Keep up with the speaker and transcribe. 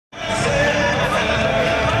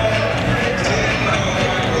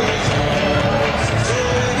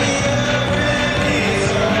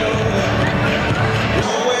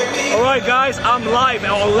live in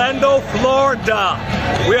Orlando, Florida.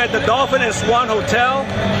 We're at the Dolphin and Swan Hotel,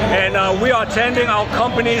 and we are attending our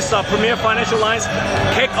company's Premier Financial Lines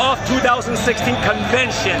Kick Off 2016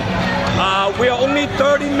 convention. We are only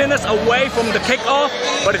 30 minutes away from the kickoff,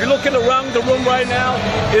 but if you look around the room right now,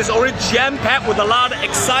 it's already jam-packed with a lot of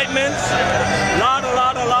excitement, a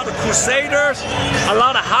lot of crusaders, a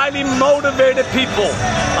lot of highly motivated people.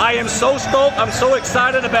 I am so stoked. I'm so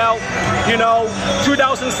excited about,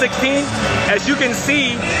 2016. As you can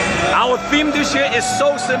see, our theme this year is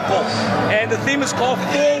so simple, and the theme is called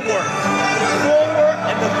Forward. Forward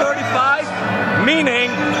and the 35, meaning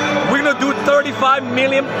we're gonna do 35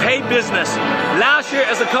 million paid business. Last year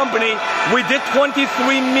as a company, we did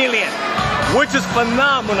 23 million, which is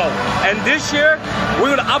phenomenal. And this year,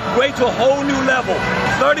 we're gonna upgrade to a whole new level.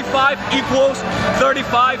 35 equals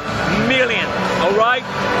 35 million, all right?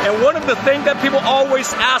 And one of the things that people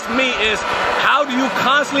always ask me is, how do you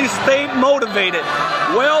constantly stay motivated?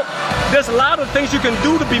 Well, there's a lot of things you can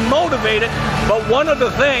do to be motivated, but one of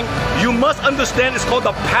the things you must understand is called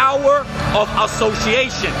the power of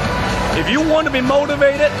association. If you want to be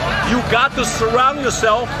motivated, you got to surround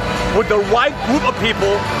yourself with the right group of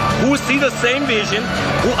people who see the same vision,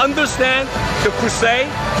 who understand the crusade,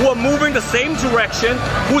 who are moving the same direction,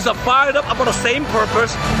 who's fired up about the same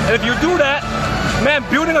purpose. And if you do that, man,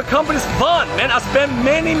 building a company is fun, man. I spent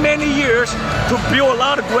many years to build a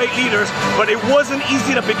lot of great leaders, but it wasn't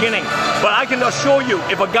easy in the beginning. But I can assure you,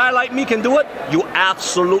 if a guy like me can do it, you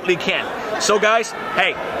absolutely can. So guys,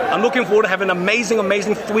 hey, I'm looking forward to having an amazing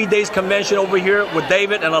 3 days convention over here with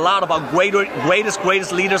David and a lot of our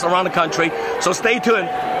greatest leaders around the country. So stay tuned,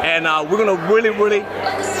 and we're gonna really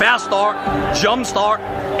fast start, jump start,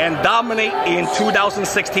 and dominate in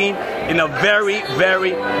 2016 in a very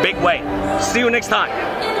big way. See you next time.